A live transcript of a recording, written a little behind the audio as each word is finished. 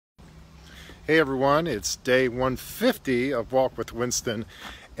Hey everyone, it's day 150 of Walk with Winston,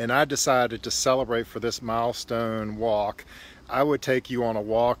 and I decided to celebrate for this milestone walk. I would take you on a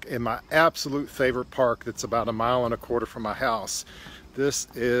walk in my absolute favorite park that's about 1.25 miles from my house. This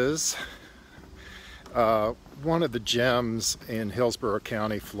is one of the gems in Hillsborough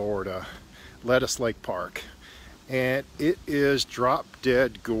County, Florida, Lettuce Lake Park. And it is drop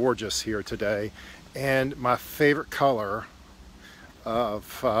dead gorgeous here today. And my favorite color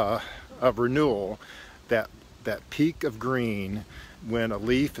of renewal, that peak of green when a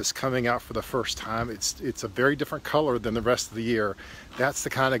leaf is coming out for the first time. It's a very different color than the rest of the year. That's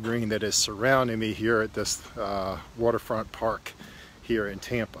the kind of green that is surrounding me here at this waterfront park here in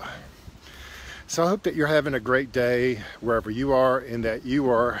Tampa. So I hope that you're having a great day wherever you are, and that you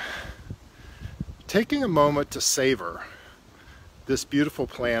are taking a moment to savor this beautiful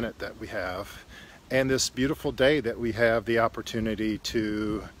planet that we have and this beautiful day that we have the opportunity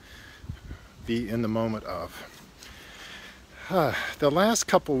to be in the moment of. The last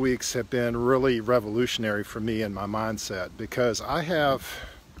couple weeks have been really revolutionary for me in my mindset, because I have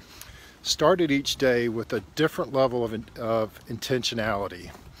started each day with a different level of intentionality.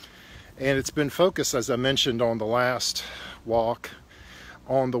 And it's been focused, as I mentioned on the last walk,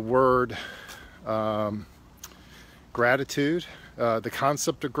 on the word gratitude, the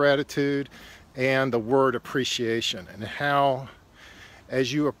concept of gratitude, and the word appreciation, and how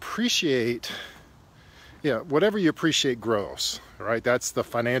as you appreciate, whatever you appreciate grows, right? That's the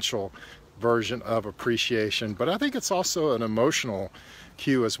financial version of appreciation, but I think it's also an emotional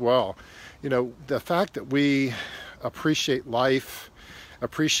cue as well. The fact that we appreciate life,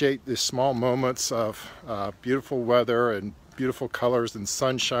 appreciate the small moments of beautiful weather and beautiful colors and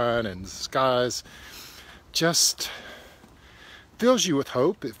sunshine and skies, just fills you with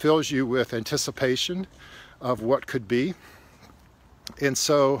hope. It fills you with anticipation of what could be. And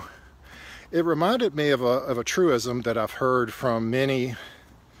so it reminded me of a truism that I've heard from many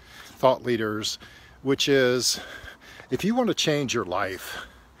thought leaders, which is, if you want to change your life,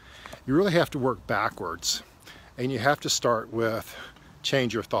 you really have to work backwards, and you have to start with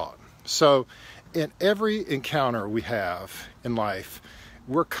change your thought. So in every encounter we have in life,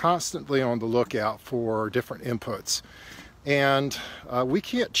 we're constantly on the lookout for different inputs, and we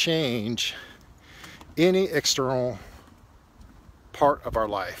can't change any external part of our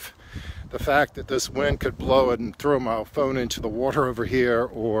life. The fact that this wind could blow it and throw my phone into the water over here,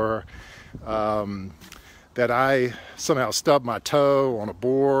 or that I somehow stubbed my toe on a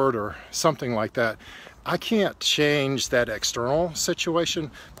board or something like that, I can't change that external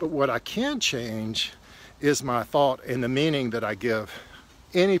situation. But what I can change is my thought and the meaning that I give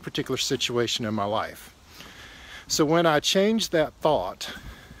any particular situation in my life. So when I change that thought,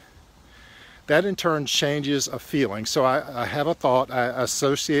 that in turn changes a feeling. So I have a thought, I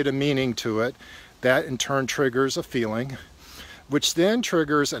associate a meaning to it, that in turn triggers a feeling, which then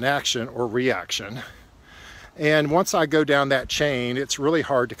triggers an action or reaction. And once I go down that chain, it's really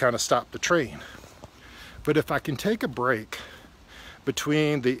hard to kind of stop the train. But if I can take a break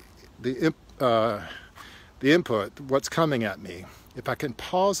between the input, what's coming at me, if I can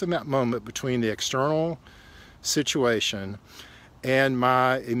pause in that moment between the external situation and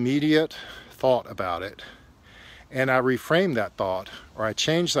my immediate thought about it, and I reframe that thought, or I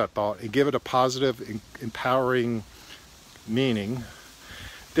change that thought and give it a positive, empowering meaning,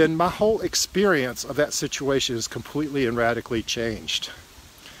 then my whole experience of that situation is completely and radically changed.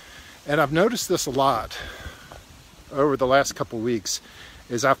 And I've noticed this a lot over the last couple weeks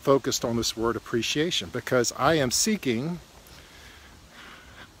as I've focused on this word appreciation, because I am seeking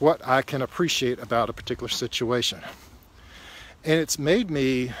what I can appreciate about a particular situation. And it's made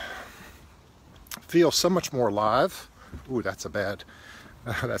me feel so much more alive. Ooh, that's a bad,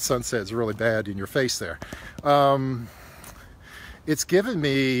 that sunset is really bad in your face there. It's given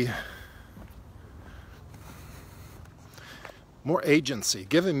me more agency,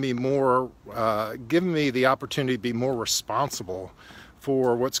 giving me the opportunity to be more responsible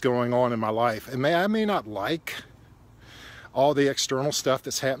for what's going on in my life. And I may not like all the external stuff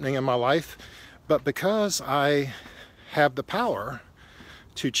that's happening in my life, but because I have the power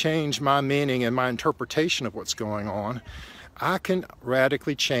to change my meaning and my interpretation of what's going on, I can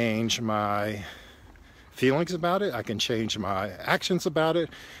radically change my feelings about it, I can change my actions about it,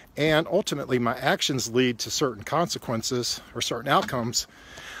 and ultimately my actions lead to certain consequences or certain outcomes,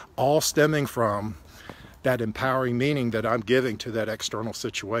 all stemming from that empowering meaning that I'm giving to that external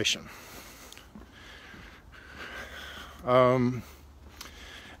situation. And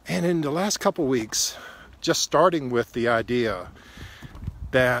in the last couple weeks, just starting with the idea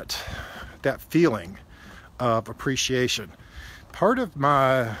that feeling of appreciation, Part of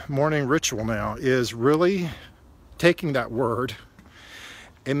my morning ritual now is really taking that word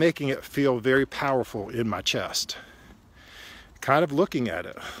and making it feel very powerful in my chest. Kind of looking at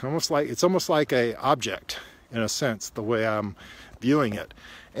it, it's almost like a object in a sense, the way I'm viewing it.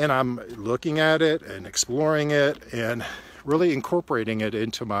 And I'm looking at it and exploring it and really incorporating it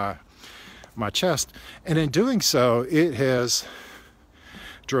into my chest. And in doing so, it has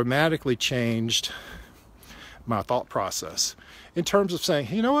dramatically changed my thought process in terms of saying,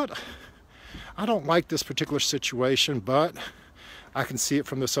 you know what, I don't like this particular situation, but I can see it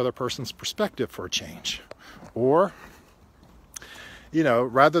from this other person's perspective for a change. Or, you know,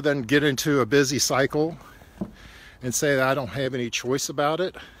 rather than get into a busy cycle and say that I don't have any choice about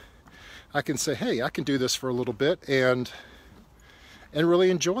it, I can say, hey, I can do this for a little bit and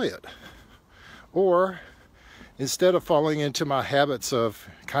really enjoy it. Or instead of falling into my habits of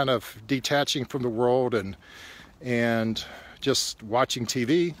kind of detaching from the world and just watching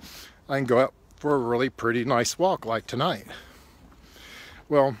TV, I can go out for a really pretty nice walk like tonight.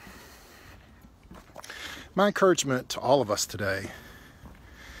 Well, my encouragement to all of us today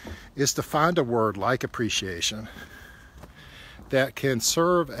is to find a word like appreciation that can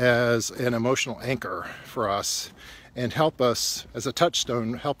serve as an emotional anchor for us and help us, as a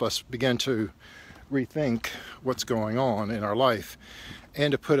touchstone, help us begin to rethink what's going on in our life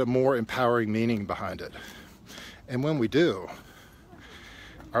and to put a more empowering meaning behind it. And when we do,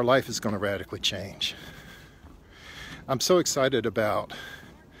 our life is going to radically change. I'm so excited about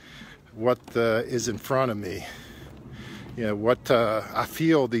what is in front of me. You know, I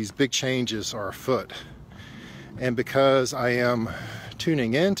feel these big changes are afoot. And because I am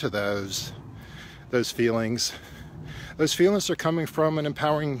tuning into those feelings are coming from an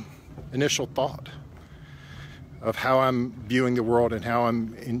empowering initial thought of how I'm viewing the world and how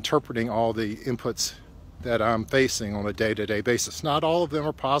I'm interpreting all the inputs that I'm facing on a day-to-day basis. Not all of them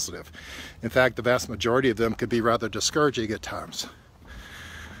are positive. In fact, the vast majority of them could be rather discouraging at times.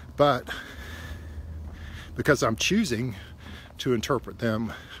 But because I'm choosing to interpret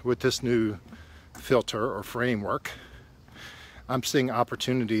them with this new filter or framework, I'm seeing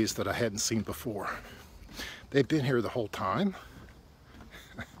opportunities that I hadn't seen before. They've been here the whole time,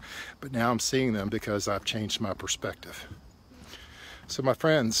 but now I'm seeing them because I've changed my perspective. So my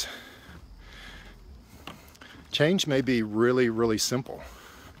friends, change may be really, really simple.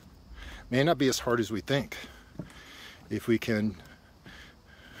 It may not be as hard as we think. If we can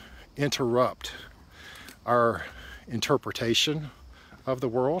interrupt our interpretation of the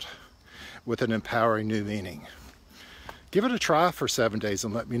world with an empowering new meaning. Give it a try for 7 days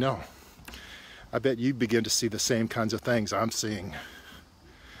and let me know. I bet you begin to see the same kinds of things I'm seeing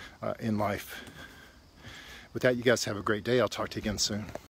in life. With that, you guys have a great day. I'll talk to you again soon.